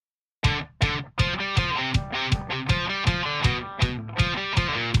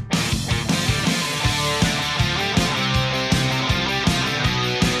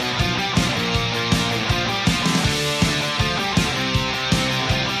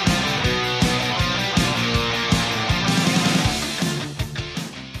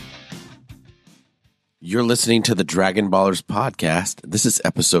You're listening to the Dragon Ballers podcast. This is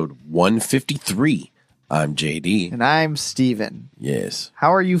episode 153. I'm JD. And I'm Steven. Yes.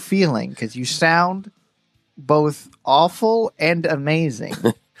 How are you feeling? Because you sound both awful and amazing.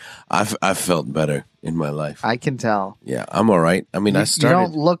 I've felt better in my life. I can tell. Yeah, I'm all right. I mean, You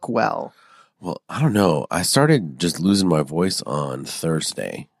don't look well. Well, I don't know. I started just losing my voice on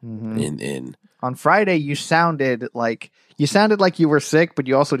Thursday. Mm-hmm. On Friday, you sounded like you were sick, but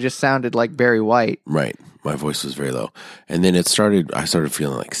you also just sounded like Barry White. Right. My voice was very low. And then I started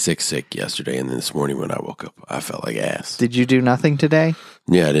feeling like sick yesterday. And then this morning when I woke up, I felt like ass. Did you do nothing today?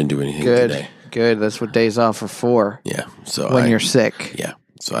 Yeah, I didn't do anything today. Good. That's what days off are for. Yeah. So when you're sick. Yeah.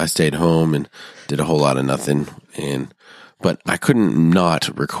 So I stayed home and did a whole lot of nothing. But I couldn't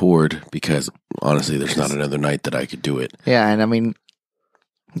not record because honestly, there's not another night that I could do it. Yeah. And I mean,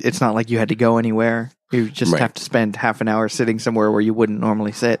 it's not like you had to go anywhere. You just have to spend half an hour sitting somewhere where you wouldn't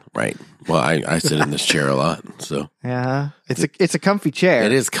normally sit. Right. Well, I sit in this chair a lot, so yeah, it's a comfy chair.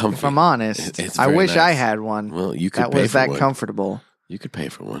 It is comfy. If I'm honest, I wish I had one. Well, you could that pay was for that one. comfortable. You could pay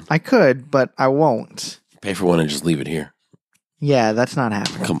for one. I could, but I won't. Pay for one and just leave it here. Yeah, that's not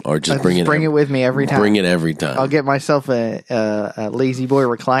happening. Or just bring it with me every time. Bring it every time. I'll get myself a lazy boy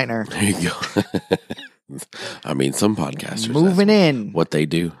recliner. There you go. I mean, some podcasters moving in what they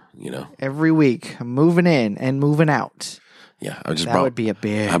do. You know, every week, I'm moving in and moving out. Yeah, would be a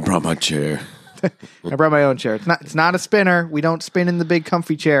big. I brought my chair. I brought my own chair. It's not a spinner. We don't spin in the big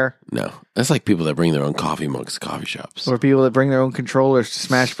comfy chair. No, that's like people that bring their own coffee mugs to coffee shops, or people that bring their own controllers to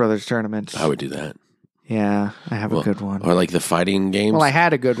Smash Brothers tournaments. I would do that. Yeah, I have a good one. Or like the fighting games. Well, I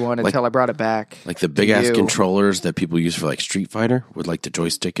had a good one until I brought it back. Like the big ass controllers that people use for like Street Fighter with like the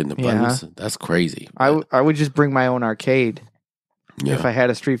joystick and the buttons. That's crazy. I would just bring my own arcade. Yeah. If I had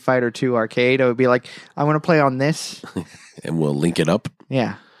a Street Fighter 2 arcade, I would be like, I want to play on this. And we'll link it up.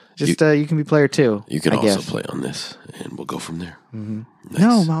 Yeah. Just you can be player 2. You can also play on this, and we'll go from there. Mm-hmm. Nice.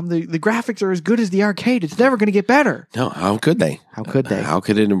 No, Mom, the graphics are as good as the arcade. It's never going to get better. No, how could they? How could they? How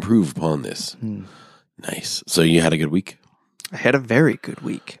could it improve upon this? Nice. So you had a good week? I had a very good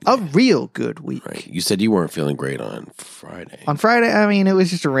week. A real good week. Right. You said you weren't feeling great on Friday. On Friday, I mean, it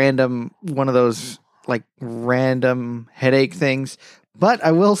was just a random one of those like random headache things. But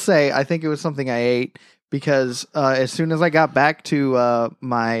I will say, I think it was something I ate because as soon as I got back to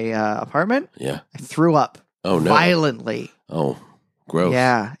my apartment, I threw up. Oh, no. Violently. Oh, gross.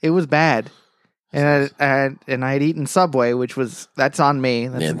 Yeah, it was bad. And I had eaten Subway, that's on me.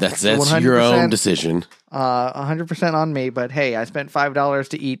 That's your own decision. 100% on me. But hey, I spent $5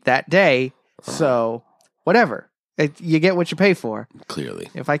 to eat that day, so whatever. You get what you pay for. Clearly.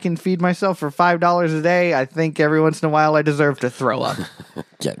 If I can feed myself for $5 a day, I think every once in a while I deserve to throw up.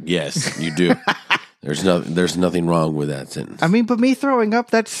 Yes, you do. There's nothing wrong with that sentence. I mean, but me throwing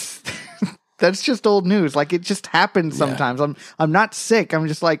up, that's just old news. Like it just happens sometimes. Yeah. I'm not sick. I'm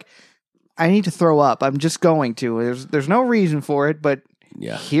just like, I need to throw up. I'm just going to. There's no reason for it, but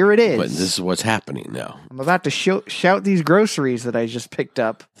here it is. But this is what's happening now. I'm about to shout these groceries that I just picked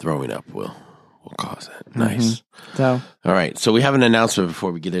up. Throwing up will cause that. Nice. So, all right. So we have an announcement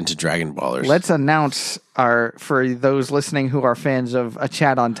before we get into Dragon Ballers. Let's announce for those listening who are fans of A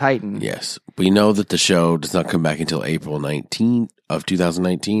Chat on Titan. Yes. We know that the show does not come back until April 19th of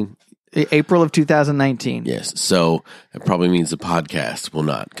 2019. April of 2019. Yes. So it probably means the podcast will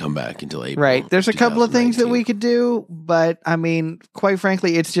not come back until April. Right. There's a couple of things that we could do, but I mean, quite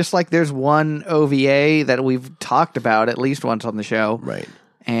frankly, it's just like there's one OVA that we've talked about at least once on the show. Right.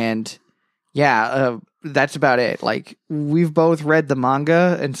 And that's about it. Like we've both read the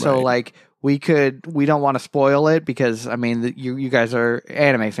manga, and so like we don't want to spoil it because I mean you guys are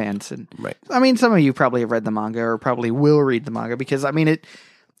anime fans, and I mean some of you probably have read the manga or probably will read the manga because I mean it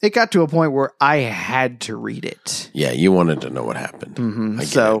got to a point where I had to read it. Yeah, you wanted to know what happened.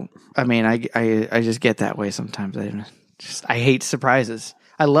 Mm-hmm. I mean I just get that way sometimes. I hate surprises.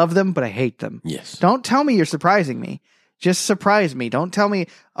 I love them, but I hate them. Yes. Don't tell me you're surprising me. Just surprise me. Don't tell me,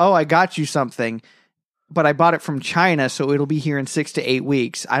 oh, I got you something, but I bought it from China, so it'll be here in 6 to 8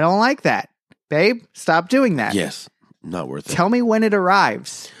 weeks. I don't like that. Babe, stop doing that. Yes, not worth it. Tell me when it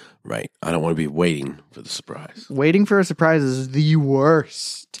arrives. Right. I don't want to be waiting for the surprise. Waiting for a surprise is the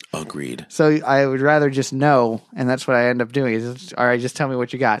worst. Agreed. So I would rather just know, and that's what I end up doing is, all right, just tell me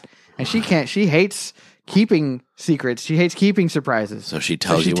what you got. And she hates keeping secrets. She hates keeping surprises. So she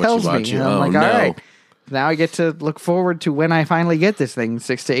tells you what she wants you. I'm like, all right. Now I get to look forward to when I finally get this thing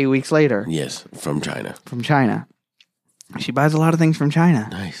 6 to 8 weeks later. Yes, from China. From China. She buys a lot of things from China.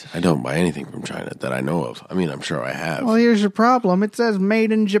 Nice. I don't buy anything from China that I know of. I mean, I'm sure I have. Well, here's your problem. It says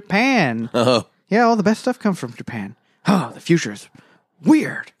made in Japan. Oh. Yeah, all the best stuff comes from Japan. Oh, the future is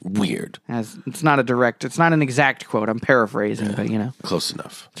Weird. It's not an exact quote. I'm paraphrasing, but close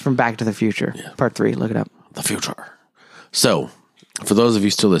enough. It's from Back to the Future, Part 3. Look it up. The future. So, for those of you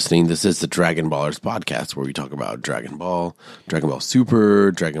still listening, this is the Dragon Ballers podcast where we talk about Dragon Ball, Dragon Ball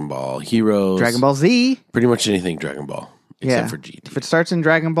Super, Dragon Ball Heroes, Dragon Ball Z. Pretty much anything Dragon Ball, except for GT. If it starts in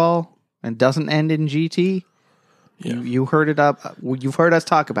Dragon Ball and doesn't end in GT, you heard it up. You've heard us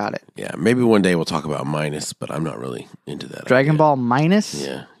talk about it. Yeah, maybe one day we'll talk about Minus, but I'm not really into that. Dragon Ball Minus?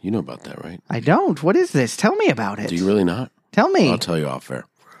 Yeah, you know about that, right? I don't. What is this? Tell me about it. Do you really not? Tell me. I'll tell you off air.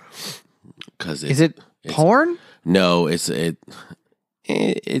 Is it porn? No, it's so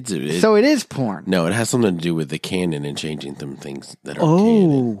it is porn. No, it has something to do with the canon and changing some things that are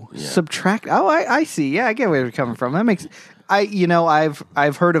canon. Yeah. Subtract. Oh, I see. Yeah, I get where you're coming from. That makes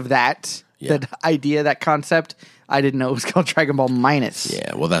I've heard of that. Yeah. That idea, that concept. I didn't know it was called Dragon Ball Minus.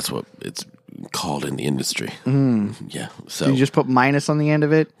 Yeah, well, that's what it's called in the industry. Yeah, so you just put minus on the end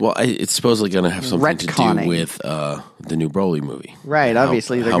of it. Well, it's supposedly going to have something to do with the new Broly movie, right?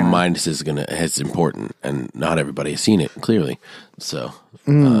 Obviously, how Minus is it's important, and not everybody has seen it clearly. So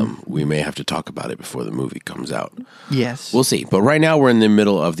we may have to talk about it before the movie comes out. Yes, we'll see. But right now, we're in the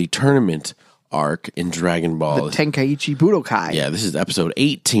middle of the tournament arc in Dragon Ball. The Tenkaichi Budokai. Yeah, this is episode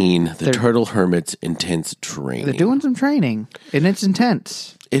 18, the Turtle Hermit's Intense Training. They're doing some training, and it's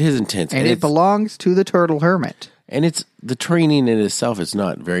intense. It is intense. And it belongs to the Turtle Hermit. And it's the training in itself is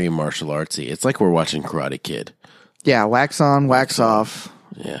not very martial artsy. It's like we're watching Karate Kid. Yeah, wax on, wax off,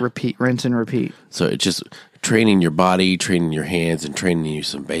 repeat, rinse and repeat. So it's just training your body, training your hands, and training you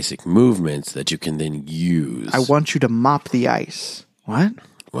some basic movements that you can then use. I want you to mop the ice. What?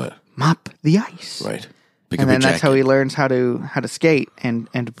 Mop the ice. Right. And then that's how he learns how to skate and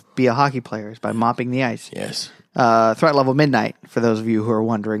be a hockey player is by mopping the ice. Yes. Threat Level Midnight, for those of you who are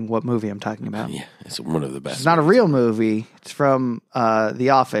wondering what movie I'm talking about. Yeah, it's one of the best. It's not a real movie. It's from The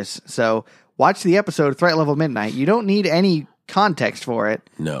Office. So watch the episode Threat Level Midnight. You don't need any context for it.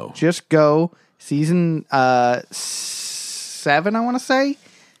 No. Just go season 7, I want to say.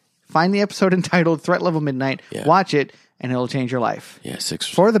 Find the episode entitled Threat Level Midnight. Yeah. Watch it, and it'll change your life. Yeah, 6.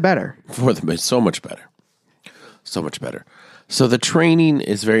 For the better. So much better. So much better. So the training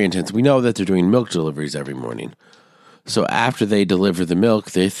is very intense. We know that they're doing milk deliveries every morning. So after they deliver the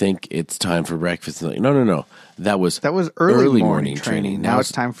milk, they think it's time for breakfast. No. That was early morning training. Now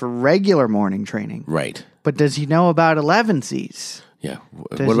it's time for regular morning training. Right. But does he know about 11Cs? Yeah.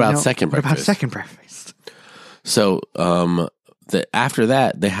 What about second breakfast? What about second breakfast? So after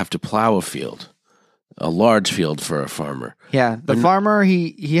that, they have to plow a field. A large field for a farmer. Yeah, the farmer,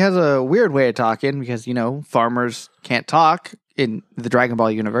 he has a weird way of talking because, farmers can't talk in the Dragon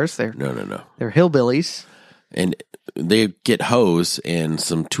Ball universe. No. They're hillbillies. And they get hose and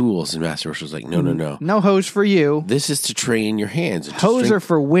some tools, and Master Roshal's like, no. No hose for you. This is to train your hands. Hose are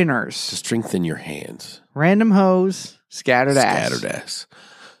for winners. To strengthen your hands. Random hose, scattered ass.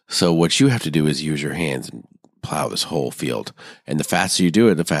 So what you have to do is use your hands and plow this whole field. And the faster you do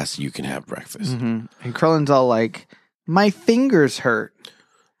it, the faster you can have breakfast. Mm-hmm. And Krillin's all like, my fingers hurt.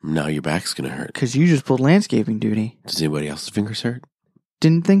 Now your back's going to hurt. Because you just pulled landscaping duty. Does anybody else's fingers hurt?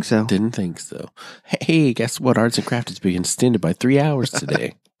 Didn't think so. Hey, guess what? Arts and Craft is being extended by 3 hours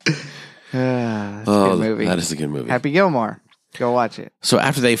today. That's a good movie. That is a good movie. Happy Gilmore. Go watch it. So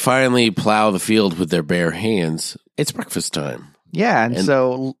after they finally plow the field with their bare hands, it's breakfast time. Yeah, and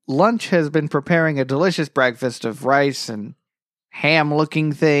so Lunch has been preparing a delicious breakfast of rice and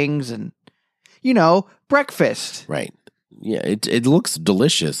ham-looking things and, breakfast. Right. Yeah, it looks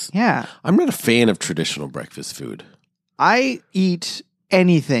delicious. Yeah. I'm not a fan of traditional breakfast food. I eat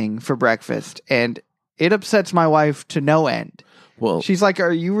anything for breakfast, and it upsets my wife to no end. Well, she's like,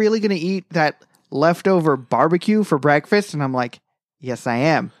 are you really going to eat that leftover barbecue for breakfast? And I'm like, yes, I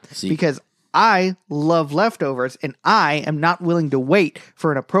am. Because I love leftovers, and I am not willing to wait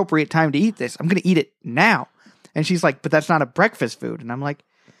for an appropriate time to eat this. I'm going to eat it now. And she's like, but that's not a breakfast food. And I'm like,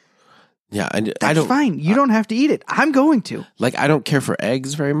 yeah, that's fine. You don't have to eat it. I'm going to. Like, I don't care for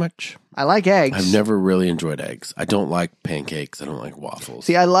eggs very much. I like eggs. I've never really enjoyed eggs. I don't like pancakes. I don't like waffles.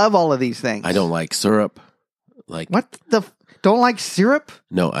 See, I love all of these things. I don't like syrup. What the... Don't like syrup?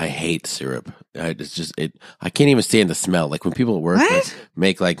 No, I hate syrup. I can't even stand the smell. Like when people at work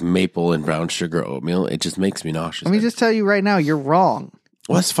make like maple and brown sugar oatmeal, it just makes me nauseous. Let me just tell you right now, you're wrong.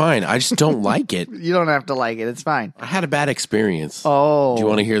 Well, that's fine. I just don't like it. You don't have to like it. It's fine. I had a bad experience. Oh. Do you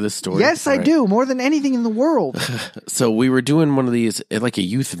want to hear this story? Yes, I do. More than anything in the world. So we were doing one of these at like a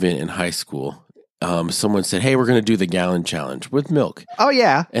youth event in high school. someone said, "Hey, we're going to do the gallon challenge with milk." Oh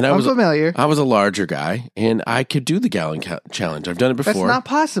yeah, And I'm familiar. I was a larger guy, and I could do the gallon challenge. I've done it before. That's not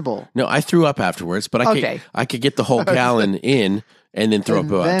possible. No, I threw up afterwards, but I could get the whole gallon in and then throw up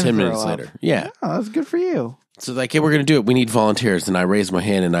about 10 minutes later. Yeah. Oh, that's good for you. So like, hey, we're going to do it. We need volunteers. And I raised my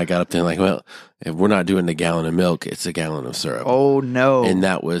hand and I got up there like, well, if we're not doing a gallon of milk, it's a gallon of syrup. Oh, no. And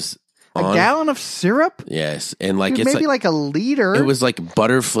that was a gallon of syrup? Yes. And like, Dude, it's maybe like a liter. It was like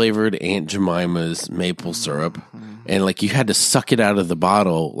butter flavored Aunt Jemima's maple syrup. And like you had to suck it out of the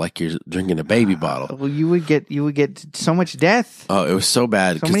bottle like you're drinking a baby bottle. Well, you would get so much death. Oh, it was so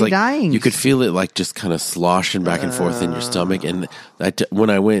bad So many like dyings. you could feel it like just kind of sloshing back and forth in your stomach. And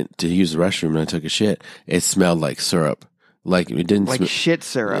when I went to use the restroom and I took a shit, it smelled like syrup. Like it didn't like shit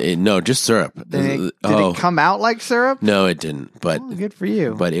syrup. No, just syrup. Did it come out like syrup? No, it didn't. But good for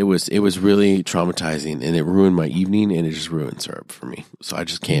you. But it was really traumatizing, and it ruined my evening, and it just ruined syrup for me. So I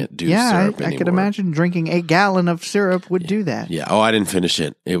just can't do syrup anymore. I could imagine drinking a gallon of syrup would do that. Yeah. Oh, I didn't finish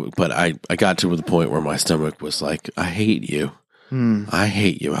it. But I got to the point where my stomach was like, I hate you. I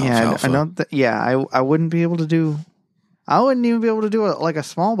hate you, Alfalfa. I don't. I wouldn't be able to do. I wouldn't even be able to do like a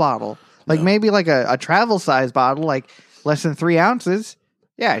small bottle, like maybe like a travel size bottle, like less than 3 ounces.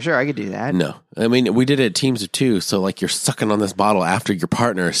 Yeah, sure, I could do that. No, I mean we did it teams of 2, so like you're sucking on this bottle after your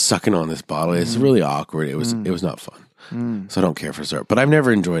partner is sucking on this bottle. It's really awkward. It was not fun. So I don't care for syrup. But I've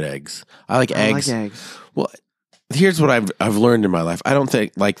never enjoyed eggs. I like eggs. Well, here's what I've learned in my life. I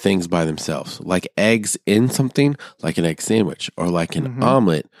don't like things by themselves. Like eggs in something, like an egg sandwich or like an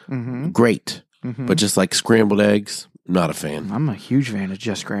omelet. Great, but just like scrambled eggs. Not a fan. I'm a huge fan of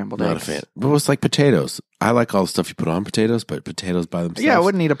just scrambled eggs. Not a fan. But it's like potatoes. I like all the stuff you put on potatoes, but potatoes by themselves. Yeah, I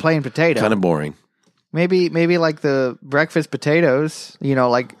wouldn't eat a plain potato. Kind of boring. Maybe like the breakfast potatoes. You know,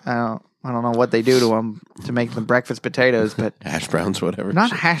 like I don't know what they do to them to make them breakfast potatoes, but hash browns, whatever.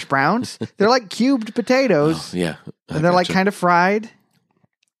 Not hash browns. They're like cubed potatoes. Oh, yeah, and they're like kind of fried.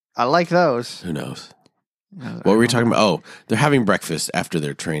 I like those. Who knows? What were we talking about? Oh, they're having breakfast after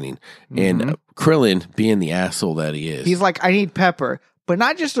their training. And Krillin, being the asshole that he is. He's like, I need pepper, but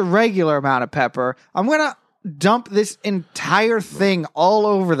not just a regular amount of pepper. I'm going to dump this entire thing all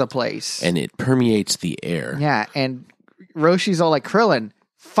over the place. And it permeates the air. Yeah, and Roshi's all like, Krillin,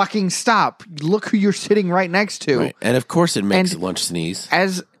 fucking stop. Look who you're sitting right next to. Right. And of course it makes lunch sneeze.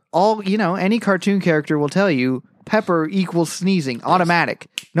 As any cartoon character will tell you, pepper equals sneezing. Automatic.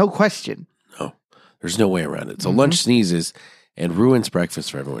 No question. There's no way around it. So lunch sneezes and ruins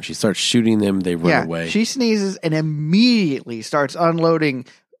breakfast for everyone. She starts shooting them. They run away. She sneezes and immediately starts unloading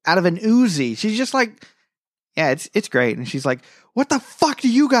out of an Uzi. She's just like, yeah, it's great. And she's like, what the fuck do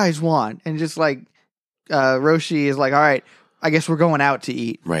you guys want? And just like, Roshi is like, all right, I guess we're going out to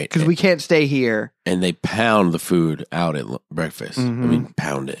eat. Right. Because we can't stay here. And they pound the food out at breakfast. I mean,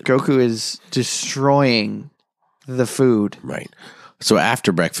 pound it. Goku is destroying the food. Right. So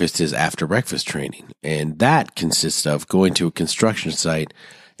after breakfast is after breakfast training, and that consists of going to a construction site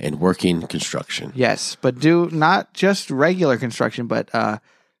and working construction. Yes, but do not just regular construction, but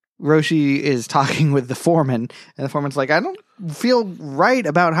Roshi is talking with the foreman, and the foreman's like, I don't feel right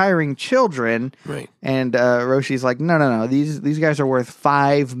about hiring children. Right. And Roshi's like, no, these guys are worth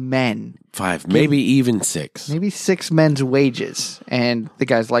 5 men. 5, maybe even 6. Maybe 6 men's wages. And the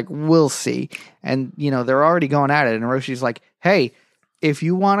guy's like, we'll see. And, they're already going at it, and Roshi's like, hey, if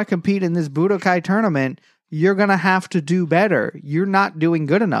you want to compete in this Budokai tournament, you're going to have to do better. You're not doing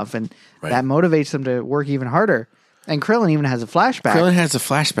good enough. And that motivates them to work even harder. And Krillin even has a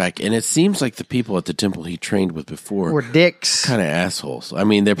flashback. And it seems like the people at the temple he trained with before were dicks. Kind of assholes. I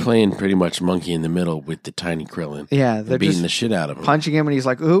mean, they're playing pretty much monkey in the middle with the tiny Krillin. Yeah. They're beating the shit out of him. Punching him, and he's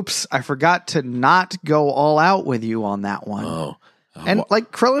like, oops, I forgot to not go all out with you on that one. Oh. And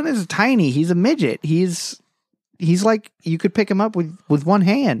like, Krillin is tiny. He's a midget. He's like, you could pick him up with one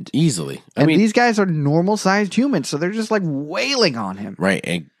hand. Easily. I mean, these guys are normal-sized humans, so they're just like wailing on him. Right.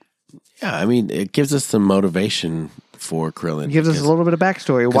 And, yeah, I mean, it gives us some motivation for Krillin. It gives us a little bit of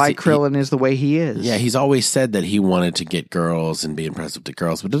backstory why Krillin is the way he is. Yeah, he's always said that he wanted to get girls and be impressive to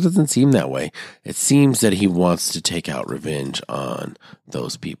girls, but it doesn't seem that way. It seems that he wants to take out revenge on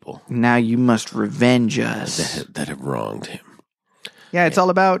those people. Now you must revenge us. That have wronged him. Yeah, it's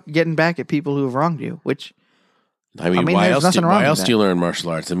all about getting back at people who have wronged you, which... I mean why else do you learn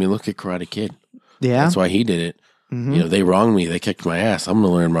martial arts? I mean, look at Karate Kid. Yeah. That's why he did it. Mm-hmm. They wronged me. They kicked my ass. I'm going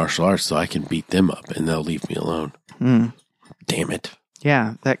to learn martial arts so I can beat them up and they'll leave me alone. Damn it.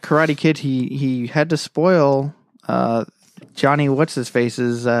 Yeah, that Karate Kid, he had to spoil Johnny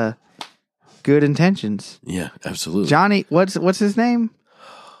what's-his-face's good intentions. Yeah, absolutely. Johnny, what's his name?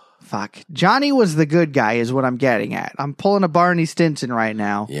 Fuck. Johnny was the good guy is what I'm getting at. I'm pulling a Barney Stinson right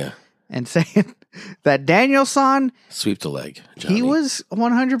now. Yeah. And saying... that Daniel-san, Sweep the leg, Johnny. he was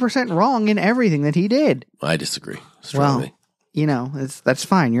 100% wrong in everything that he did. I disagree strongly. That's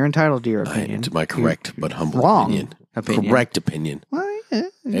fine. You're entitled to your opinion. To my correct but humble wrong opinion. Correct opinion. Well, yeah.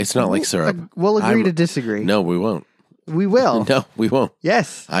 It's not like syrup. We'll agree to disagree. No, we won't. We will. No, we won't.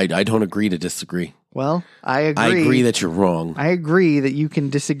 Yes. I don't agree to disagree. Well, I agree. I agree that you're wrong. I agree that you can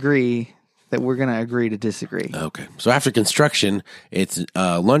disagree, that we're going to agree to disagree. Okay. So after construction, it's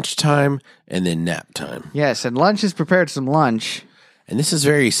lunchtime and then nap time. Yes, and lunch is prepared some lunch. And this is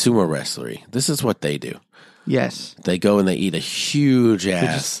very sumo wrestlery. This is what they do. Yes. They go and they eat a huge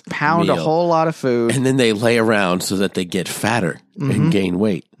ass Pound meal, a whole lot of food. and then they lay around so that they get fatter and gain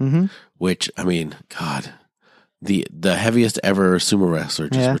weight. Mm-hmm. Which, I mean, God, the heaviest ever sumo wrestler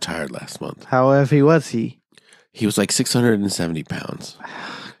just retired last month. How heavy was he? He was like 670 pounds.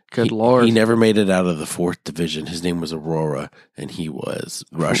 Good Lord. He never made it out of the 4th division. His name was Aurora, and he was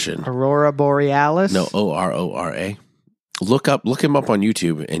Russian. Aurora Borealis? No, Orora. Look him up on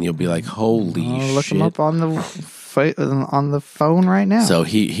YouTube, and you'll be like, "Holy shit!" Look him up on the phone right now. So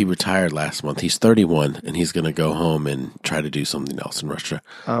he retired last month. He's 31, and he's going to go home and try to do something else in Russia.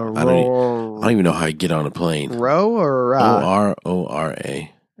 I don't even know how you get on a plane. Row or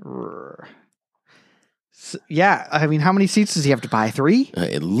Orora. Yeah, I mean, how many seats does he have to buy? 3?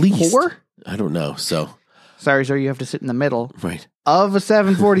 At least 4? I don't know. So sorry, sir, you have to sit in the middle right of a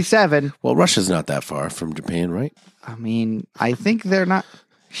 747. Well, Russia's not that far from Japan, right? I mean, I think they're not.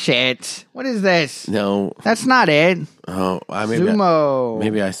 Shit. What is this? No, that's not it. Oh,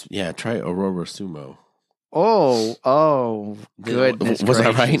 Sumo. Try Aurora Sumo. Oh, goodness. Was gracious.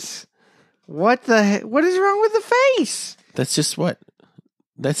 that right? What the heck? What is wrong with the face? That's just what.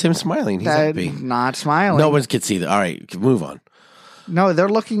 That's him smiling. He's happy. Not smiling. No one can see that. All right, move on. No, they're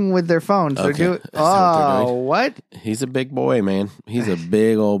looking with their phones. Okay. They're doing. What? He's a big boy, man. He's a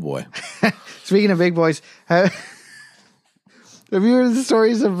big old boy. Speaking of big boys, have you heard the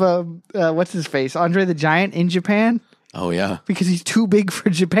stories of what's his face, Andre the Giant in Japan? Oh yeah, because he's too big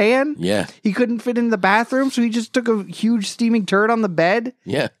for Japan. Yeah, he couldn't fit in the bathroom, so he just took a huge steaming turd on the bed.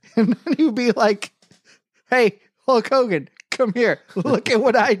 Yeah, and then he would be like, "Hey, Hulk Hogan, come here. Look at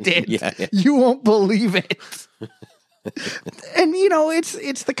what I did. Yeah. You won't believe it." And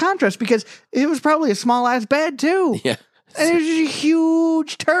it's the contrast because it was probably a small ass bed too. Yeah. And it was a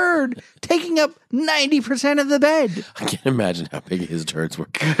huge turd taking up 90% of the bed. I can't imagine how big his turds were.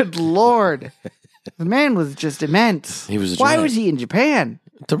 Good Lord. The man was just immense. He was a Why giant. was he in Japan?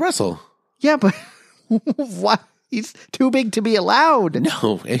 To wrestle. Yeah, but why? He's too big to be allowed.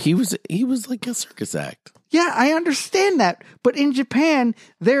 No, he was like a circus act. Yeah, I understand that. But in Japan,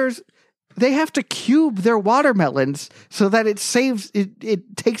 they have to cube their watermelons so that it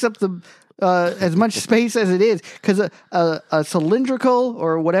takes up the as much space as it is, because a cylindrical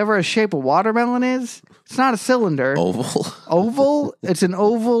or whatever a shape of watermelon is, it's not a cylinder. Oval. It's an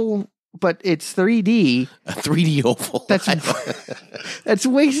oval, but it's 3D. A 3D oval. That's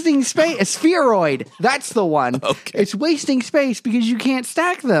wasting space. A spheroid. That's the one. Okay. It's wasting space because you can't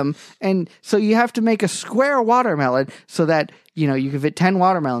stack them, and so you have to make a square watermelon so that you can fit 10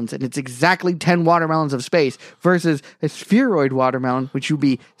 watermelons, and it's exactly 10 watermelons of space, versus a spheroid watermelon, which would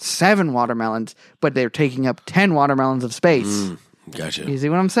be 7 watermelons, but they're taking up 10 watermelons of space. Gotcha. You see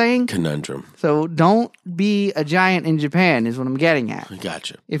what I'm saying? Conundrum. So don't be a giant in Japan is what I'm getting at.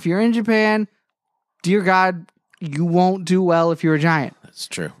 Gotcha. If you're in Japan, dear God, you won't do well if you're a giant. That's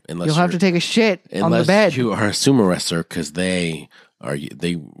true. You'll have to take a shit on the bed. Unless you are a sumo wrestler, because they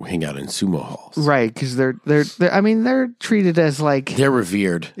hang out in sumo halls. Right, because they're treated as like... They're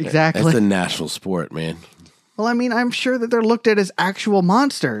revered. Exactly. As the national sport, man. Well, I mean, I'm sure that they're looked at as actual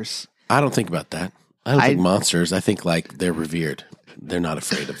monsters. I don't think about that. I don't think monsters. I think like they're revered. They're not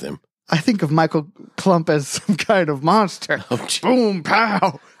afraid of them. I think of Michael Klump as some kind of monster. Oh, boom,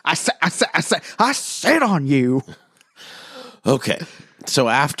 pow! I sit on you. Okay, so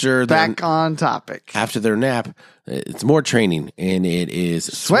back on topic. After their nap, it's more training, and it is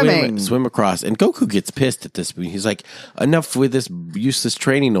swimming. Swim across. And Goku gets pissed at this. He's like, "Enough with this useless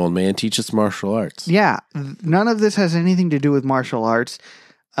training, old man. Teach us martial arts." Yeah, none of this has anything to do with martial arts.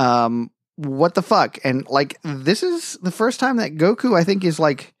 What the fuck? And like, this is the first time that Goku, I think, is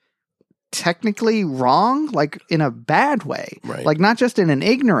like technically wrong, like in a bad way, right? Like not just in an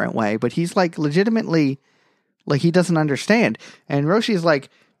ignorant way, but he's like legitimately, like he doesn't understand. And Roshi's like,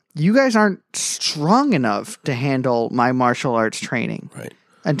 you guys aren't strong enough to handle my martial arts training, right?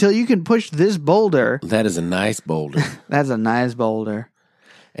 Until you can push this boulder. That is a nice boulder. That's a nice boulder.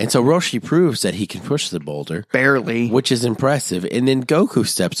 And so Roshi proves that he can push the boulder. Barely. Which is impressive. And then Goku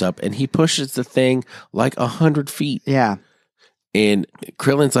steps up and he pushes the thing like 100 feet. Yeah. And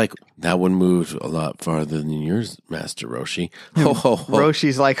Krillin's like, that one moved a lot farther than yours, Master Roshi. Ho, ho, ho.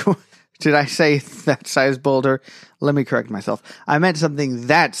 Roshi's like, did I say that size boulder? Let me correct myself. I meant something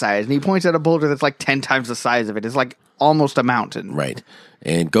that size. And he points at a boulder that's like 10 times the size of it. It's like almost a mountain. Right.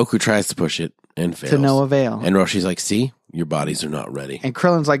 And Goku tries to push it and fails. To no avail. And Roshi's like, see, your bodies are not ready. And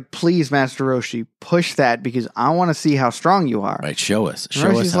Krillin's like, please, Master Roshi, push that because I want to see how strong you are. Right, show us. And Show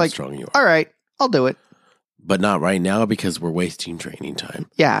Roshi's us how like, strong you are. All right, I'll do it. But not right now because we're wasting training time.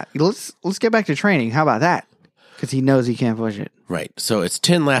 Yeah, let's get back to training. How about that? Because he knows he can't push it. Right. So it's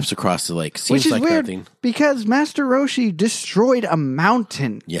 10 laps across the lake. Seems Which is like weird nothing. because Master Roshi destroyed a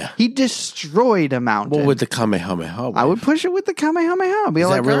mountain. Yeah. He destroyed a mountain. Well, with the Kamehameha wave. I would push it with the Kamehameha. Be Is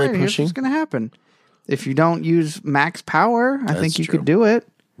like, that really all right, here's pushing? what's going to happen. If you don't use max power, I think you true. could do it.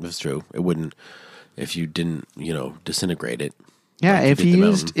 That's true. It wouldn't if you didn't, disintegrate it. Yeah, like if did he the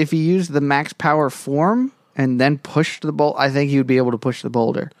used mountain. if he used the max power form and then pushed the boulder, I think he would be able to push the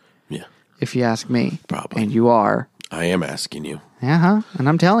boulder. Yeah. If you ask me, Probably. and you are, I am asking you. and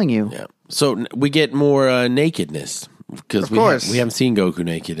I'm telling you, Yeah. So we get more nakedness because Of course. we haven't seen Goku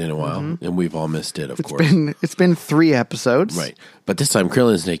naked in a while, and we've all missed it, of course. it's been 3 episodes, Right. But this time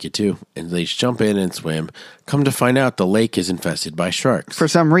Krillin's naked too, and they jump in and swim. Come to find out the lake is infested by sharks. For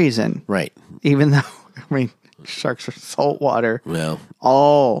some reason, Right. even though sharks are saltwater. Well,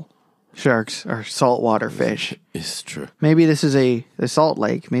 All sharks are saltwater fish. it's true. Maybe this is a salt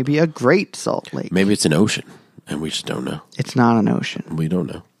lake. Maybe a great salt lake. Maybe it's an ocean, and we just don't know. It's not an ocean. We don't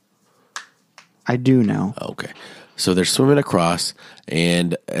know. I do know. Okay. So they're swimming across,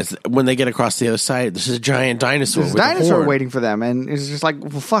 and when they get across the other side, there's a giant dinosaur. There's a with dinosaur horn. waiting for them, and it's just like,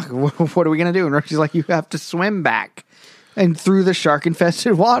 well, fuck, what are we going to do? And Roshi's like, you have to swim back and through the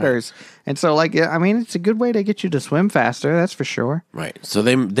shark-infested waters. And so, it's a good way to get you to swim faster, that's for sure. Right. So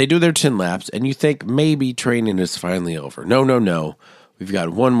they do their 10 laps, and you think maybe training is finally over. No. We've got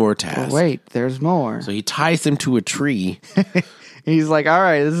one more task. But wait, there's more. So he ties them to a tree. He's like, all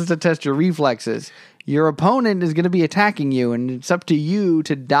right, this is to test your reflexes. Your opponent is going to be attacking you, and it's up to you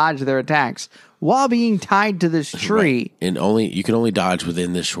to dodge their attacks while being tied to this tree. And you can only dodge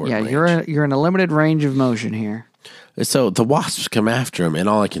within this short range. You're in a limited range of motion here. So the wasps come after him, and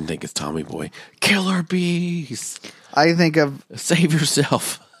all I can think is Tommy Boy, killer bees. I think of Save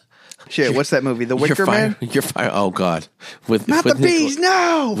yourself. shit. What's that movie? The Wicker You're Man. You're fire. Oh God, Not the bees.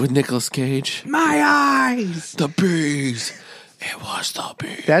 No, with Nicolas Cage. my eyes. The bees. It was the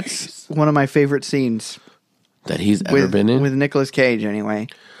bees. That's one of my favorite scenes that he's ever been in. with Nicolas Cage. Anyway,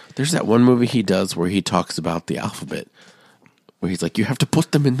 There's that one movie he does where he talks about the alphabet, where he's like, you have to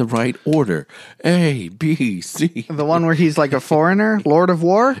put them in the right order. A, B, C. the one where he's like a foreigner, Lord of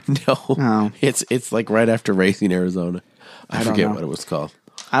War. No. Oh. It's like right after Racing Arizona. I don't forget know. what it was called.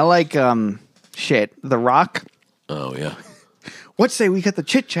 I like The Rock. Oh, yeah. What say we got the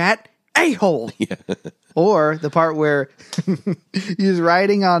chit chat a-hole? Yeah. Or the part where he's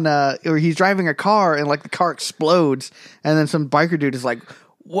riding on or he's driving a car and like the car explodes and then some biker dude is like,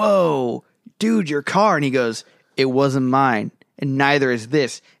 whoa, dude, your car. And he goes, it wasn't mine and neither is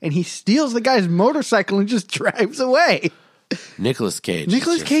this. And he steals the guy's motorcycle and just drives away. Nicolas Cage.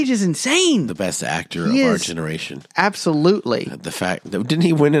 Nicolas Cage is insane. The best actor He of our is. generation. Absolutely. The fact that didn't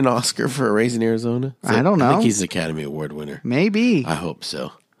he win an Oscar for Raising Arizona? I don't know. I think he's an Academy Award winner. Maybe. I hope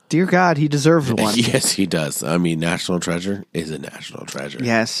so. Dear God, he deserved one. Yes, he does. I mean, National Treasure is a national treasure.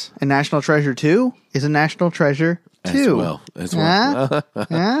 Yes. And National Treasure 2 is a National Treasure 2. As well.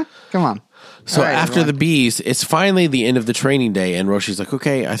 Huh? Come on. So All right, after everyone. the bees, it's finally the end of the training day, and Roshi's like,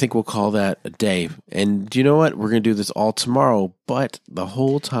 okay, I think we'll call that a day. And do you know what? We're going to do this all tomorrow, but the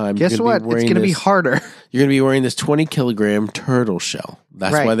whole time, Guess you're what? gonna be It's wearing going to be this- harder. You're going to be wearing this 20-kilogram turtle shell.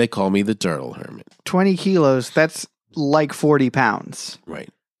 That's Right. why they call me the turtle hermit. 20 kilos, that's like 40 pounds. Right.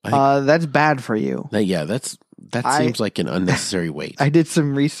 That's bad for you. That seems like an unnecessary weight. I did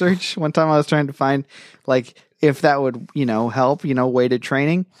some research. One time I was trying to find like if that would, help, weighted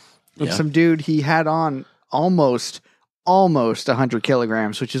training. And Yeah. some dude, he had on almost 100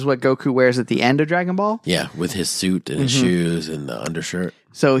 kilograms, which is what Goku wears at the end of Dragon Ball. Yeah, with his suit and Mm-hmm. his shoes and the undershirt.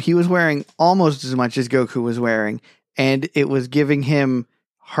 So he was wearing almost as much as Goku was wearing, and it was giving him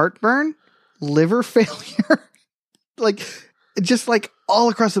heartburn, liver failure, just all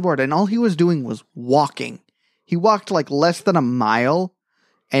across the board. And all he was doing was walking. He walked like less than a mile,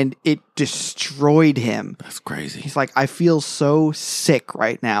 and it destroyed him. That's crazy. He's like, I feel so sick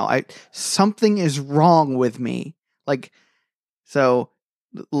right now. Something is wrong with me. So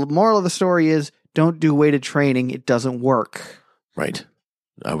the moral of the story is don't do weighted training. It doesn't work. Right.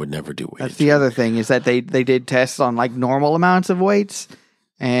 I would never do weight. That's the other thing is that they did tests on normal amounts of weights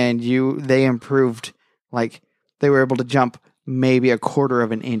and they improved, they were able to jump maybe a quarter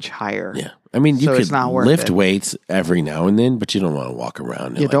of an inch higher. Yeah. I mean, you So could it's not worth lift it. weights every now and then, but you don't want to walk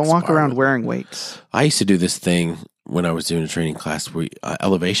around. You don't walk around wearing weights. I used to do this thing when I was doing a training class where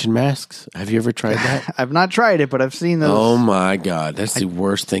elevation masks. Have you ever tried that? I've not tried it, but I've seen those. Oh my God. That's the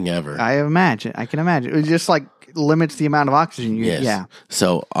worst thing ever. I can imagine. It just like limits the amount of oxygen you Yes. Yeah.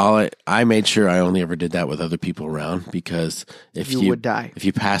 So I made sure I only ever did that with other people around, because if You would die. if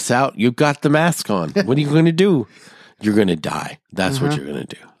you pass out, you've got the mask on. What are you going to do? You're going to die. That's what you're going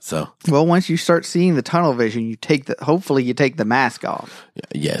to do. So Well, once you start seeing the tunnel vision, hopefully you take the mask off.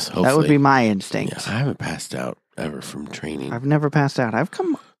 yes, hopefully. That would be my instinct. Yeah, I haven't passed out ever from training. I've never passed out. I've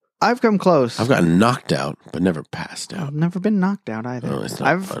come close. I've gotten knocked out, but never passed out. I've never been knocked out either. Oh, it's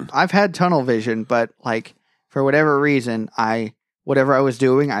not fun. I've had tunnel vision, but like for whatever reason, whatever I was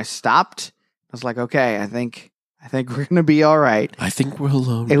doing, I stopped. I was like, okay, I think we're gonna be all right. I think we're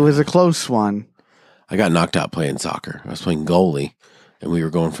alone. It was a close one. I got knocked out playing soccer. I was playing goalie, and we were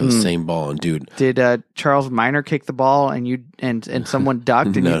going for the same ball. And dude, Did Charles Minor kick the ball and you and someone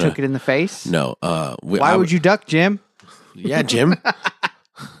ducked and No, you no. took it in the face? no. Why would you duck, Jim? Yeah, Jim.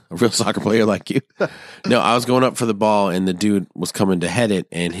 A real soccer player like you. No, I was going up for the ball, and the dude was coming to head it,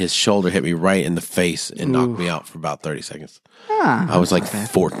 and his shoulder hit me right in the face and knocked me out for about 30 seconds. I was like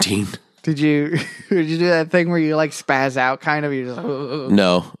 14. Did you do that thing where you like spaz out kind of? You just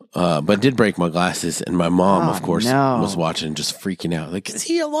No, but did break my glasses, and my mom, of course, no. was watching, just freaking out. Like, is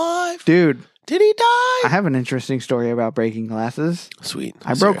he alive? Dude, Did he die? I have an interesting story about breaking glasses. Sweet.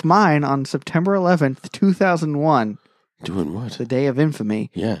 I broke mine on September 11th, 2001, Doing what? the day of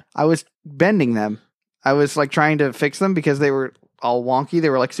infamy. Yeah. I was bending them. I was like trying to fix them because they were all wonky. They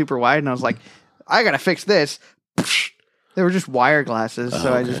were like super wide, and I was like, I gotta fix this. They were just wire glasses,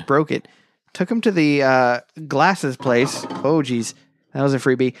 so I just broke it. Took them to the glasses place. Oh, geez. That was a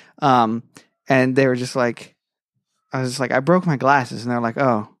freebie. And they were just like, I was just like, I broke my glasses. And they're like,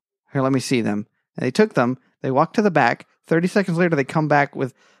 oh, here, let me see them. And they took them. They walked to the back. 30 seconds later, they come back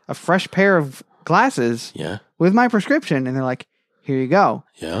with a fresh pair of glasses Yeah. with my prescription. And they're like, here you go.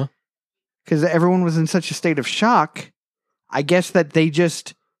 Yeah. Because everyone was in such a state of shock. I guess that they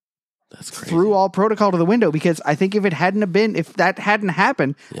just That's crazy. threw all protocol to the window, because I think if that hadn't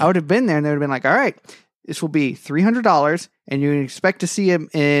happened, I would have been there and they would have been like, all right, this will be $300 and you expect to see him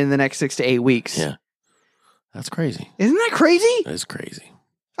in the next 6 to 8 weeks. Yeah. That's crazy. Isn't that crazy? That's crazy.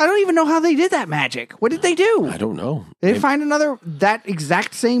 I don't even know how they did that magic. What did they do? I don't know. Did they find that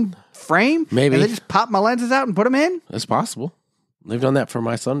exact same frame? Maybe. And they just popped my lenses out and put them in? That's possible. They've done that for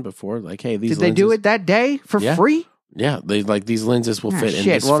my son before. Like, hey, these Did they do lenses- it that day for Yeah. free? Yeah, they like these lenses will fit in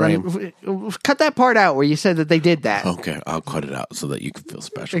this Well, frame. then cut that part out where you said that they did that. Okay, I'll cut it out so that you can feel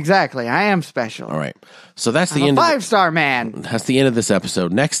special. Exactly. I am special. All right. So that's the I'm end. a 5-star man. That's the end of this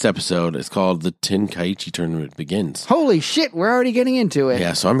episode. Next episode is called The Tenkaichi Tournament Begins. Holy shit, we're already getting into it.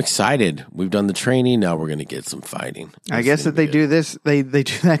 Yeah, so I'm excited. We've done the training. Now we're going to get some fighting. I guess that they do this, they do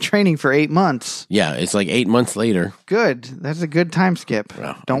that training for 8 months. Yeah, it's like 8 months later. Good. That's a good time skip.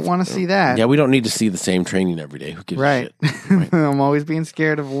 Wow. Don't want to see that. Yeah, we don't need to see the same training every day. Who gives Right. a shit? I'm always being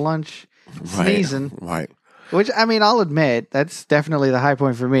scared of lunch sneezing. Right. Which, I mean, I'll admit, that's definitely the high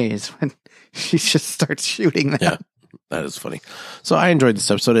point for me is when she just starts shooting them. Yeah, that is funny. So I enjoyed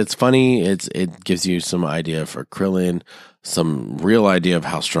this episode. It's funny. It gives you some idea for Krillin, some real idea of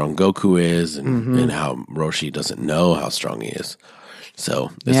how strong Goku is, and how Roshi doesn't know how strong he is.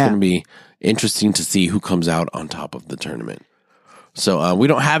 So it's going to be interesting to see who comes out on top of the tournament. So we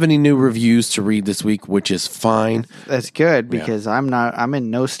don't have any new reviews to read this week, which is fine. That's good because I'm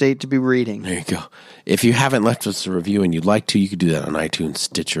in no state to be reading. There you go. If you haven't left us a review and you'd like to, you could do that on iTunes,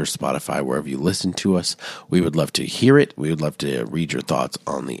 Stitcher, Spotify, wherever you listen to us. We would love to hear it. We would love to read your thoughts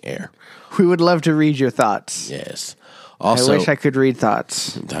on the air. We would love to read your thoughts. Yes. Also, I wish I could read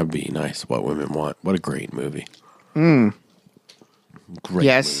thoughts. that would be nice. What Women Want. What a great movie. Great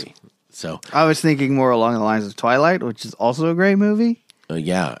Yes. movie. So, I was thinking more along the lines of Twilight, which is also a great movie.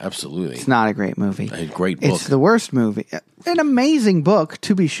 yeah, absolutely. It's not a great movie. A great book. It's the worst movie. An amazing book,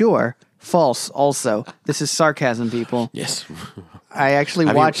 to be sure. False, also. This is sarcasm, people. Yes. I actually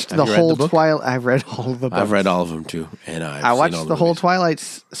Have you- watched have the you read whole the book? Twilight. I've read all of the books. I've read all of them too. And I watched the whole movies. Twilight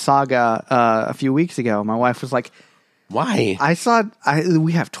saga a few weeks ago. My wife was like, Why?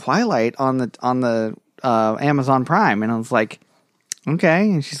 we have Twilight on the Amazon Prime. And I was like, okay.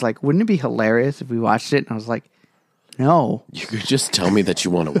 And she's like, wouldn't it be hilarious if we watched it? And I was like, no. You could just tell me that you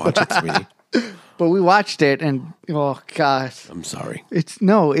want to watch it, sweetie. But we watched it, and oh gosh, I'm sorry.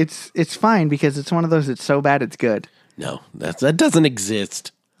 it's fine because it's one of those. It's so bad, it's good. No, that doesn't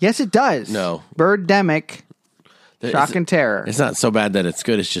exist. Yes, it does. No. Birdemic. Shock and terror. It's not so bad that it's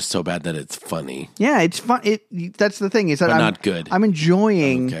good. It's just so bad that it's funny. Yeah, it's fun. That's the thing. Is that But I'm not good. I'm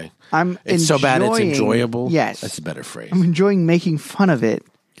enjoying. Okay. It's so bad it's enjoyable? Yes. That's a better phrase. I'm enjoying making fun of it.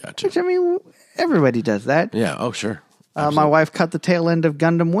 Gotcha. Which, I mean, everybody does that. Yeah. Oh, sure. My wife cut the tail end of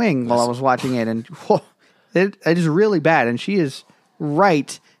Gundam Wing while I was watching it, and it is really bad. And she is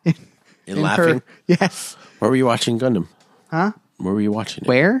right in laughing? Yes. Where were you watching Gundam? Huh? Where were you watching it?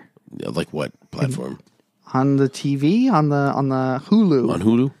 Where? Like what platform? On the TV, on the Hulu. On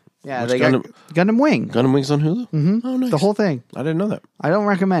Hulu? Yeah, Which they got Gundam Wing. Gundam Wing's on Hulu? Mm-hmm. Oh, nice. The whole thing. I didn't know that. I don't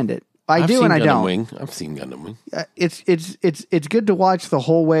recommend it. I've seen and I Gundam don't. Wing. I've seen Gundam Wing. It's good to watch the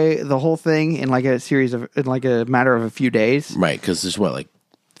whole thing in like a matter of a few days. Right, because there's what, like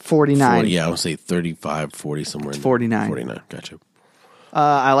 49. 40, yeah, I would say 35, 40 somewhere. 49. 49. Gotcha.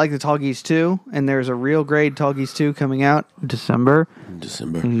 I like the Tall Geese 2, and there's a real grade Tall Geese 2 coming out in December.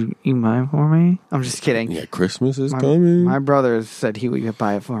 You buy it for me? I'm just kidding. Yeah, Christmas is coming. My brother said he would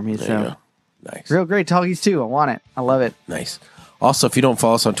buy it for me. There so you go. Nice. Real great Tall Geese 2. I want it. I love it. Nice. Also, if you don't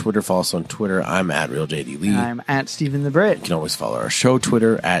follow us on Twitter, follow us on Twitter. I'm at RealJDLee. I'm at Stephen the Brit. You can always follow our show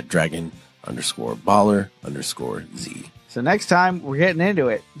Twitter at Dragon_Baller_Z. So next time, we're getting into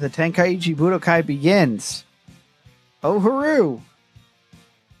it. The Tenkaichi Budokai begins. Oh, hooroo!